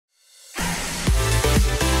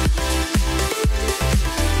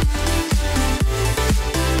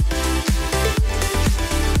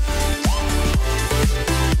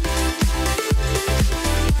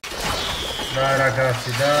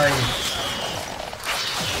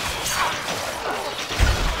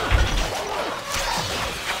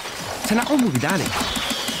Sana umubidale.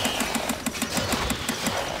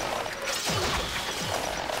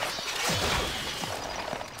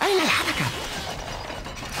 Aina l'haraka.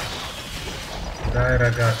 Dai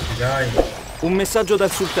ragazzi, dai. Un messaggio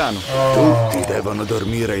dal sultano. Tutti devono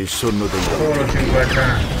dormire il sonno dei Solo bambini. 50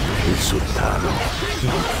 anni. Il sultano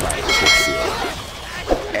non fa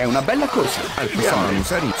eccezione. È una bella corsa. Alpiamo un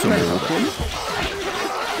sarizzo.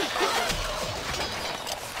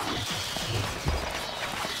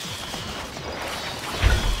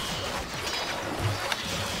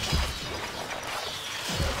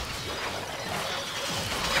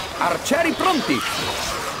 Arcieri pronti!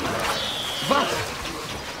 Va!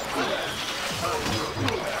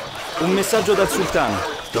 Un messaggio dal sultano.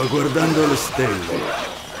 Sto guardando le stelle.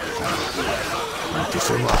 Non ti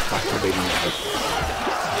sono affatto benissimo.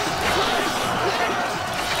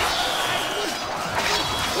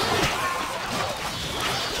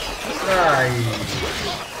 Dai.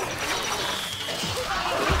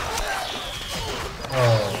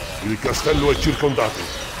 Oh. Il castello è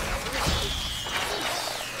circondato.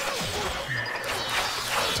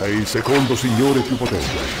 Sei il secondo signore più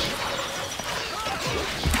potente.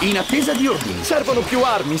 In attesa di ordini. Servono più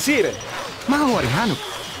armi, sire. Ma ora, Hanu.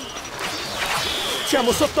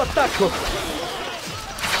 Siamo sotto attacco.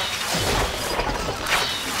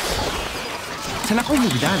 Sana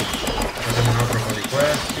umubidale. Facciamo un altro po' di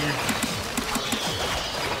questi.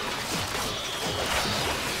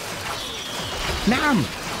 Naam,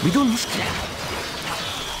 بدون مشكلة.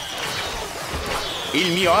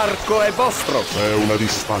 Il mio arco è vostro. È una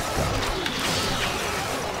disfatta.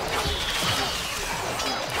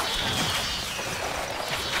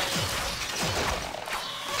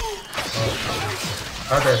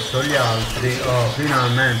 Adesso gli altri, oh,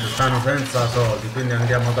 finalmente stanno senza soldi, quindi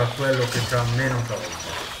andiamo da quello che ha meno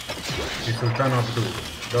soldi. Il sultano Abdul.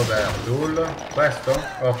 Dov'è Abdul? Questo?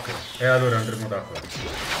 Ok, e allora andremo da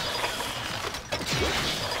questo.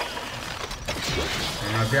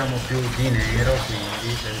 Non abbiamo più dinero,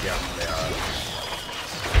 quindi vendiamo le armi.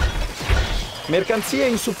 Mercanzie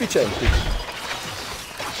insufficienti.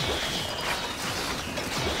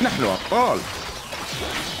 نحن أبطال.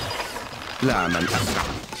 لا من أسرع.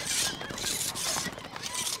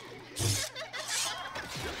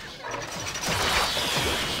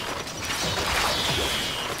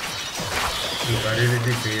 I barili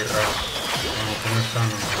di birra. No, come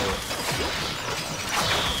stanno ancora?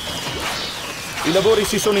 I lavori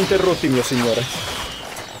si sono interrotti, mio signore.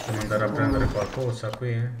 Possiamo andare a prendere qualcosa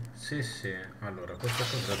qui? Sì, sì. Allora, questa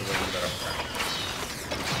cosa dobbiamo andare a prendere.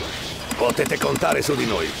 Potete contare su di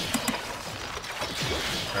noi.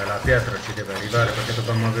 La pietra ci deve arrivare perché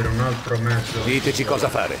dobbiamo avere un altro mezzo. Diteci cosa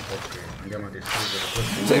fare. Ok, andiamo a distruggere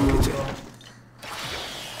questo. Semplice.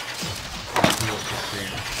 Qui.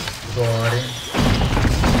 Fuori.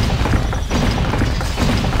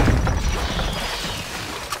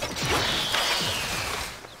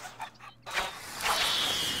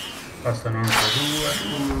 Passano anche due.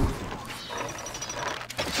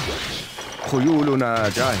 خيولنا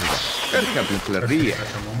جاهزة. اركب مثل الريح.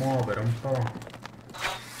 Facciamo muovere un po'.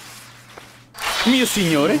 Mio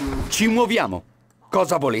signore, ci muoviamo.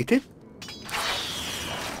 Cosa volete?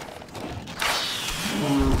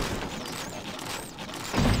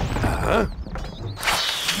 Ah?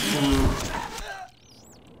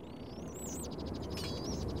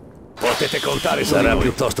 Potete contare su di noi. Sarà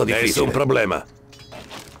piuttosto difficile. Nessun problema.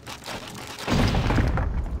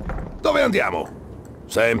 Dove andiamo?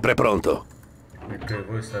 Sempre pronto. Ok,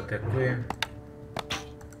 voi state qui.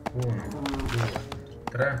 1, 2,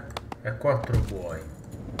 3 e 4 buoi.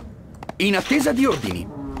 In attesa di ordini.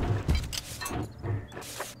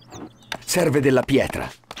 Serve della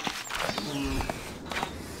pietra.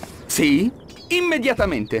 Sì?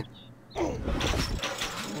 Immediatamente.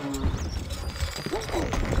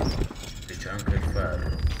 Qui c'è anche il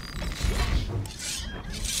ferro.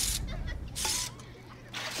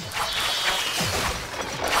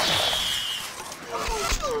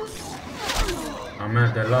 A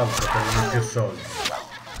me dell'altro che non ha più soldi.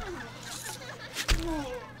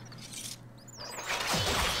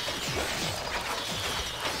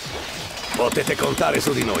 Potete contare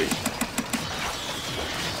su di noi.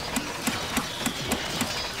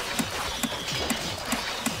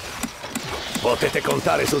 Potete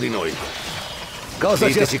contare su di noi. Cosa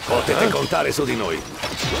diteci, potete contare su di noi.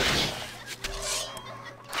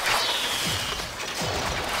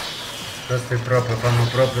 Questi proprio fanno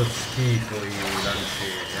proprio schifo i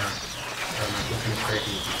lancieri, È una cosa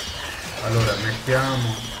incredibile. Allora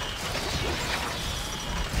mettiamo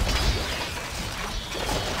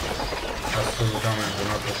assolutamente un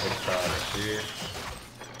altro portale qui.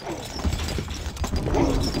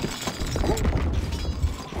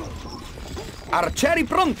 Arcieri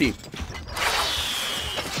pronti!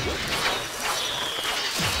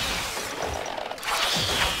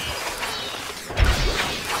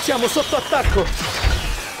 Siamo sotto attacco!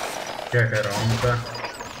 Chi è che rompe?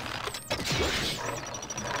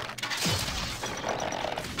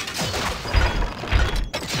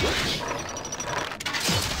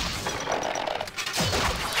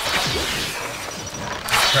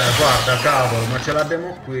 Guarda, cavolo, ma ce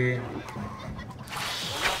l'abbiamo qui. Ah,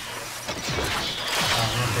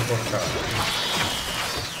 un altro portale.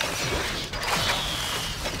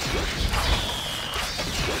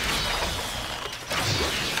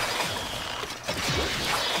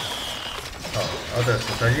 Oh, adesso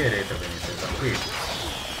taglierete e venite da qui.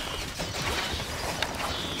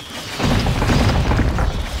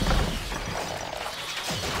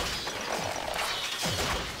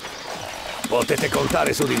 Potete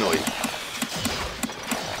contare su di noi.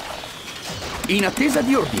 In attesa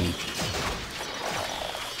di ordini.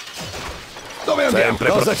 Dove andiamo? Sempre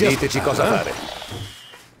cosa diteci cosa fare.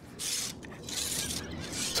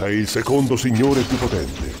 Sei il secondo signore più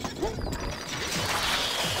potente.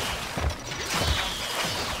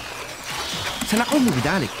 سنقوم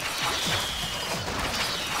بذلك.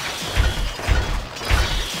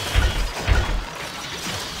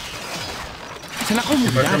 سنقوم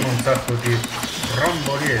Ci facciamo بذلك. un sacco di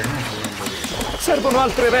romboliere, non romboliere. Servono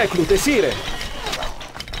altre reclute, sire!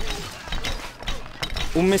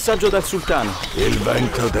 Un messaggio dal sultano. Il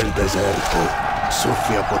vento del deserto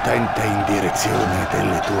soffia potente in direzione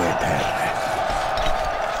delle tue terre.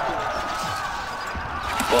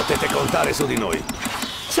 Potete contare su di noi.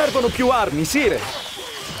 Servono più armi, sire!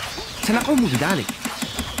 سنقوم بذلك.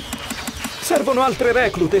 Servono altre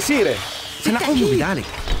reclute, sire! سنقوم بذلك.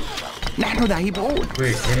 نحن ذاهبون.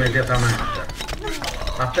 Qui, immediatamente.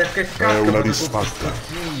 Ma perché È cazzo una fate disfatta. tutto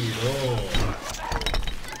sto giro?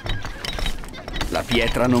 La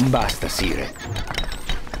pietra non basta, sire.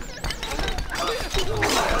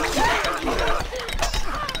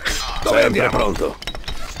 Dove andiamo? Pronto?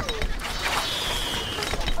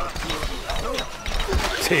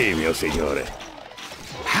 Sì, mio signore.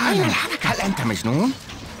 هل أنت مجنون؟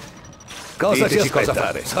 Cosa Diteci ci cosa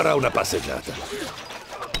aspettare? Sarà una passeggiata.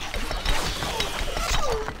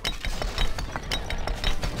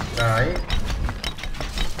 Dai.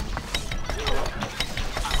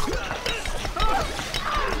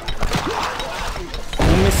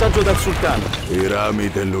 Un messaggio dal sultano. I rami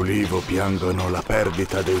dell'ulivo piangono la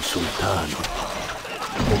perdita del sultano.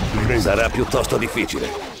 Complimenti. Sarà piuttosto difficile.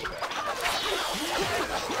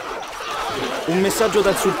 Un messaggio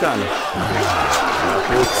dal sultano. La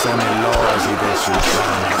puzza nell'oasi del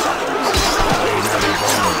sultano si sta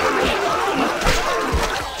inaridendo.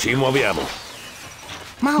 Ci muoviamo.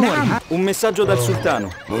 ما هو الحال؟ Un messaggio dal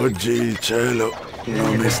sultano. Oggi il cielo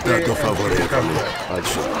non è stato favorevole al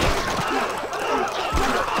sultano.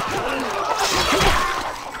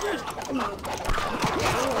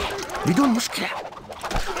 بدون مشكلة.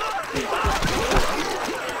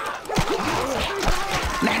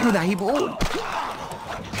 نحن ذاهبون.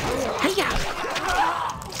 هيا.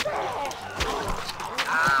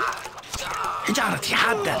 حجارتي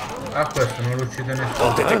حادة. Ah, questo non lo uccide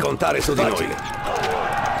nessuno. Potete contare su di noi.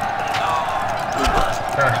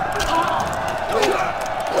 Dai.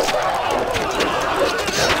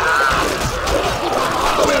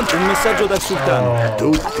 Un messaggio dal sultano. Oh,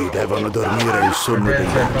 Tutti devono dormire il sonno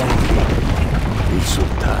degli antichi. Il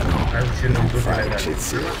sultano hai ucciso tutte fa le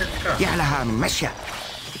eccezione. Ma che cazzo? يا لها من مشية.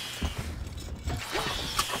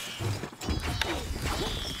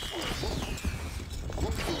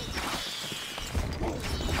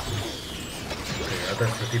 Ok,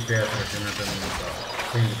 adesso di pietre ce ne abbiamo un po',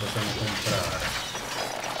 quindi possiamo comprare.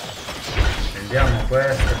 Vendiamo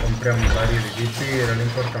queste, compriamo barili di birra,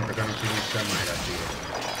 l'importante è che non finisca mai la birra.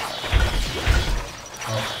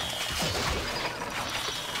 Oh,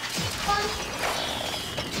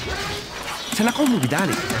 سنقوم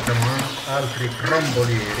بذلك. facciamo altri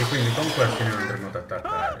rombolieri, quindi con questi ne andremo ad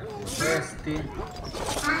attaccare. Questi.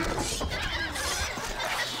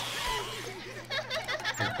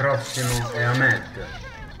 Il prossimo è Ahmed,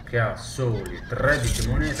 che ha soli 13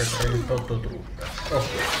 monete e 38 truppe. Ok.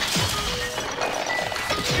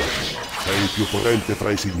 Sei il più potente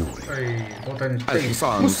fra i signori. Ehi, potentissimo.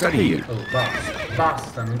 الحصان سريع. Oh, basta,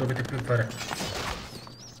 basta, non dovete più fare.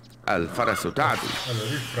 الفرس تعدو. Allora,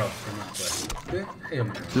 il prossimo è questo qui, e io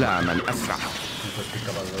me ne vado لا من أسرع. con questi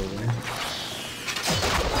cavalloni.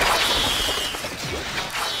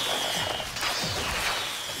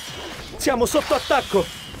 Siamo sotto attacco!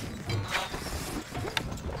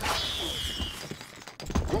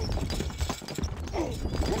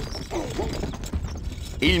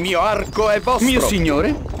 Il mio arco è vostro. Mio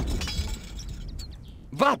signore?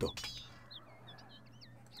 Vado.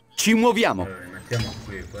 Ci muoviamo. Allora, mettiamo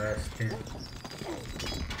qui questi.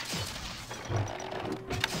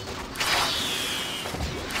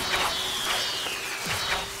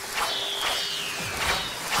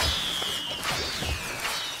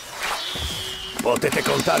 Potete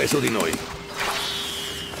contare su di noi.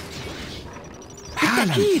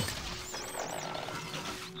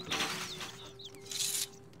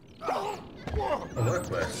 Oh, è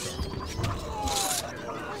questo.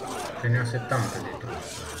 Ce ne ha 70 di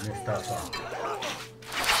truppe. Non sta fatto.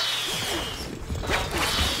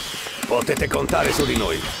 Potete contare su di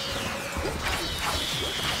noi.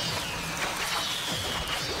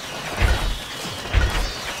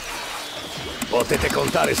 Potete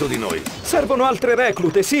contare su di noi. Servono altre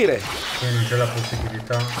reclute, sire. Qui non c'è la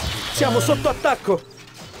possibilità di Siamo fare- sotto attacco.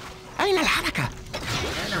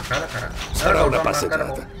 Sarà una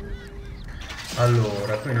passeggiata.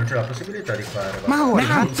 Allora, qui non c'è la possibilità di fare. Ma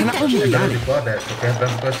ora se ne Andiamo di qua adesso che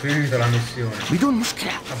abbiamo quasi finito la missione. بدون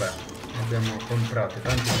مشكلة. Vabbè, abbiamo comprato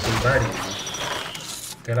tanti barili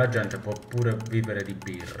che la gente può pure vivere di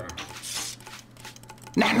birra.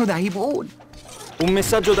 نحن ذاهبون. Un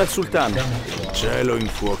messaggio dal sultano. Andiamo qua. Cielo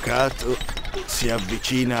infuocato si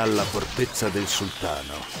avvicina alla fortezza del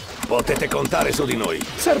sultano. Potete contare su di noi.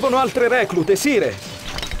 Servono altre reclute, sire.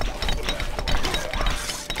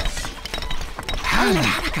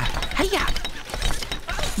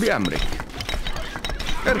 بأمرك.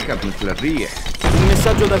 اركب مثل الريح. Un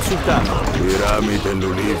messaggio dal sultano. I rami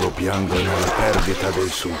dell'ulivo piangono la perdita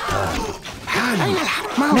del sultano.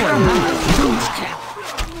 ما هو الآن؟ بدون مشكلة.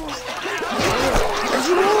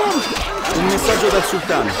 Un messaggio dal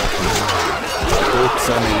sultano.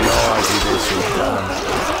 Puzza negli oasi del sultano.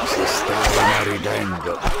 Si sta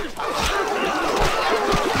inaridendo.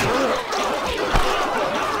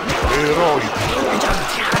 Eroi,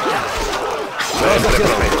 Sempre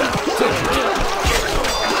pronta.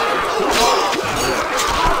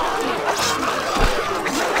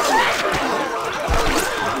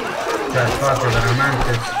 Cioè, fate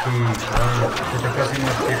veramente schifo, siete quasi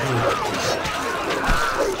morti tutti.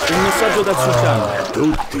 Un messaggio dal sultano.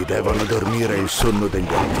 Tutti devono dormire il sonno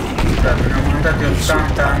degli antichi. Cioè, ne hanno mandati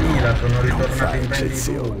 80.000, sono ritornati fa in 22,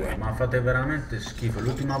 eccezione. ma fate veramente schifo. È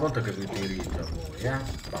l'ultima volta che vi utilizzo voi,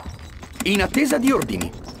 Va. In attesa di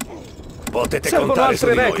ordini. Potete Servono contare su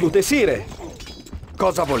altre di noi. reclute, sire.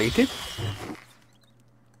 Cosa volete?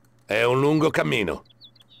 È un lungo cammino.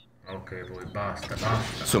 Ok, voi basta,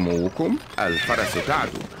 basta. سموكم الفرس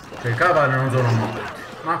تعدو. Cioè, i cavalli non sono morti,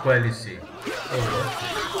 ma quelli sì.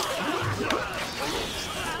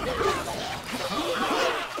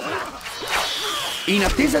 In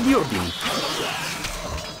attesa di ordini.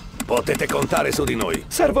 Potete contare su di noi.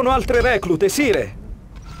 Servono altre reclute, sire.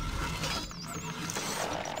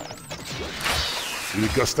 il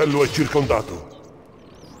castello è circondato.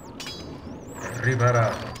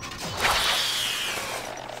 Riparato.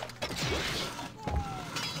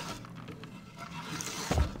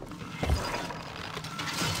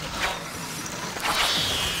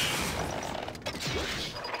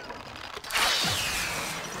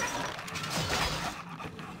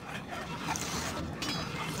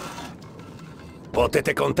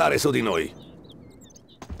 Potete contare su di noi.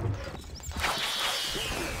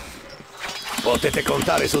 Potete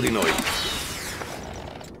contare su di noi.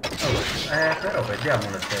 Però vediamo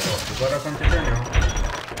le rotte, guarda quanti ce ne ho.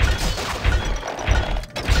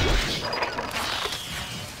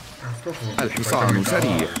 A sto punto ci facciamo الحصان i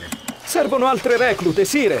سريع. cavalli. Servono altre reclute,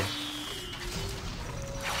 sire.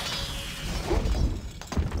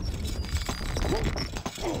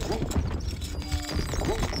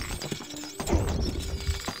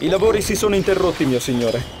 I lavori si sono interrotti, mio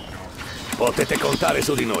signore. Potete contare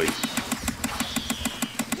su di noi.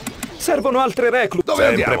 Servono altre reclute. Dove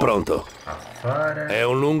Sempre andiamo? pronto. A fare... È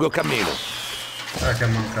un lungo cammino. che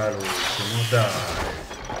manca l'ultimo, dai.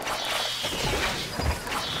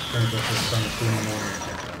 161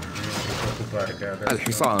 monete, non ti preoccupare che adesso...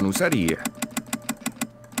 الحصان سريع.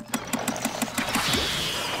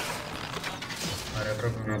 Fare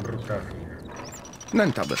proprio una brutta fine.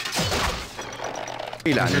 ننتظر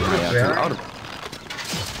إلى Quante truppe نهاية hai? الأرض.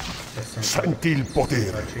 60 Senti il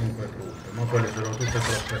potere. 5 truppe, ma quelle sono tutte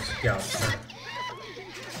troppe schiatte.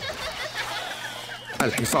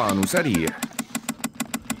 الحصان سريع.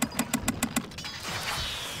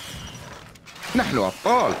 نحن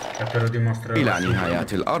أبطال. E te lo dimostrerò. إلى subito. نهاية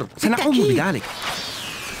الأرض سنقوم بذلك.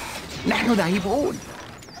 نحن ذاهبون.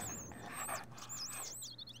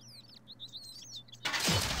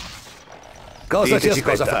 Cosa ci Diteci aspetta?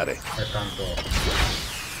 cosa fare. E tanto...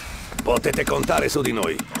 Potete contare su di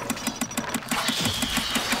noi.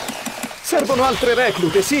 Servono altre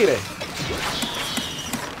reclute, sire.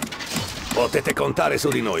 Potete contare su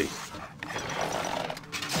di noi.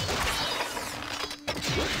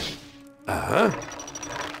 Ah?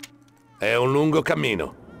 È un lungo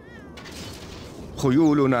cammino.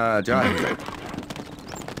 خيولنا جاهزة.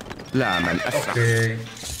 لا من أسرع. Ok.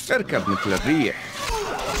 اركب مثل الريح.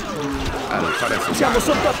 الفرس Siamo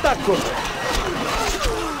sotto attacco.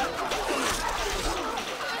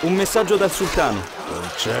 Un messaggio dal sultano. Col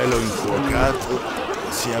cielo infuocato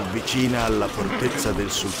si avvicina alla fortezza del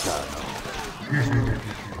sultano.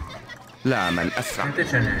 لا من أسرع. Quante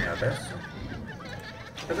ce n'è adesso?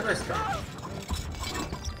 E dove sta?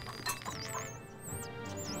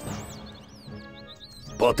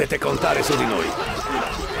 Potete contare su di noi.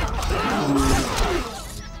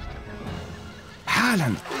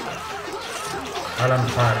 حالا.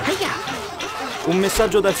 Alan Park. Un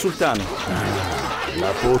messaggio dal sultano.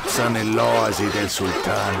 La pozza nell'oasi del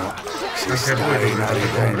sultano si Anche sta voi dovete comprare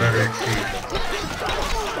inaridendo. il sito.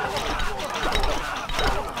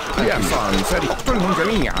 يا حصان سنقتلهم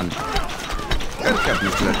جميعا. اركب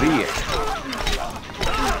مثل الريح.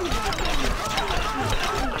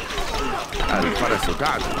 الفرس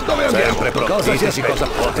تعدو. Dove andiamo? Sempre pronti. Cosa si Diteci aspetta? cosa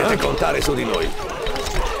potete contare su di noi.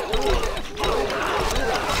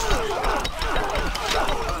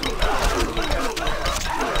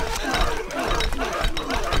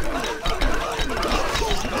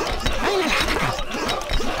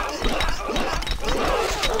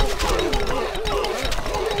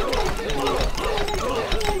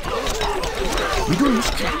 بدون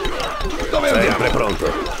مشكلة. Dove andiamo? Sempre pronto.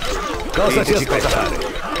 Cosa ci Diteci cosa aspetta? fare.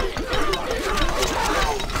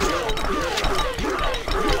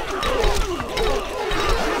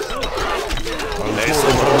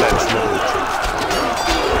 Nessun problema.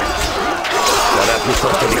 Sarà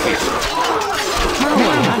piuttosto difficile.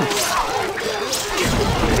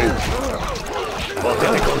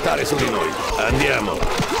 Potete contare su di noi. Andiamo.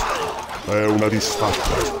 È una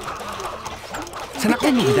disfatta.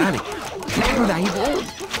 سنقوم بذلك. نحن ذاهبون.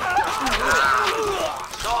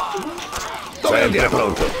 Dove andiamo?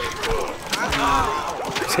 Pronto.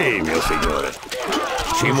 Sì, mio signore.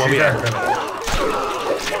 Ci muoviamo.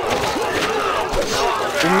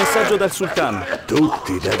 Un messaggio dal sultano.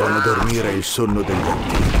 Tutti devono dormire il sonno degli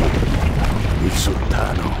antichi. Il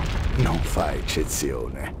sultano non fa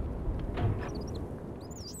eccezione.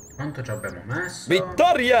 Quanto ci abbiamo messo?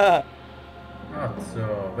 Vittoria!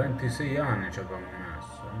 Cazzo, 26 anni ci abbiamo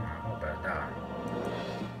messo. Ma vabbè, dai.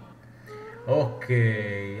 Ok,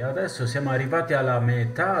 adesso siamo arrivati alla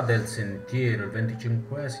metà del sentiero, il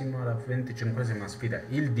 25esimo, la 25esima sfida,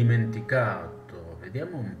 il dimenticato.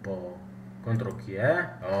 Vediamo un po' contro chi è.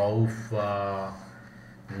 Oh, uffa.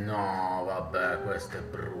 No, vabbè, questa è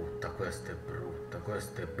brutta, questa è brutta,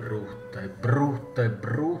 questa è brutta, è brutta, è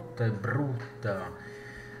brutta, è brutta.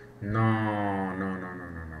 No, no, no, no,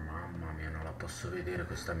 no, no, mamma mia, non la posso vedere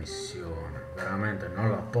questa missione, veramente non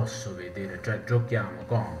la posso vedere, cioè giochiamo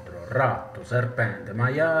contro ratto, serpente,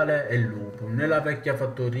 maiale e lupo, nella vecchia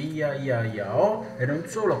fattoria Iaiao, e non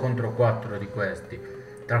solo contro 4 di questi,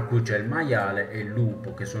 tra cui c'è il maiale e il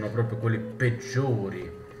lupo, che sono proprio quelli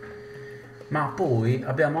peggiori, ma poi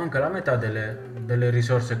abbiamo anche la metà delle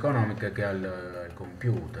risorse economiche che ha il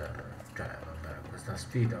computer, cioè vabbè, questa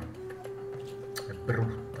sfida è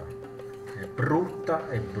brutta, è brutta,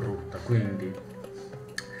 è brutta, quindi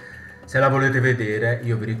se la volete vedere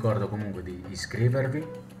io vi ricordo comunque di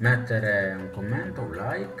iscrivervi, mettere un commento, un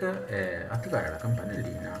like e attivare la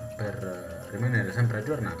campanellina per rimanere sempre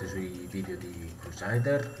aggiornati sui video di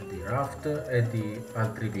Crusader, di Raft e di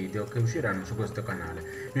altri video che usciranno su questo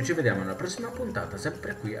canale. Noi ci vediamo alla prossima puntata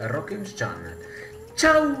sempre qui a Rock Games Channel.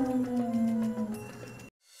 Ciao!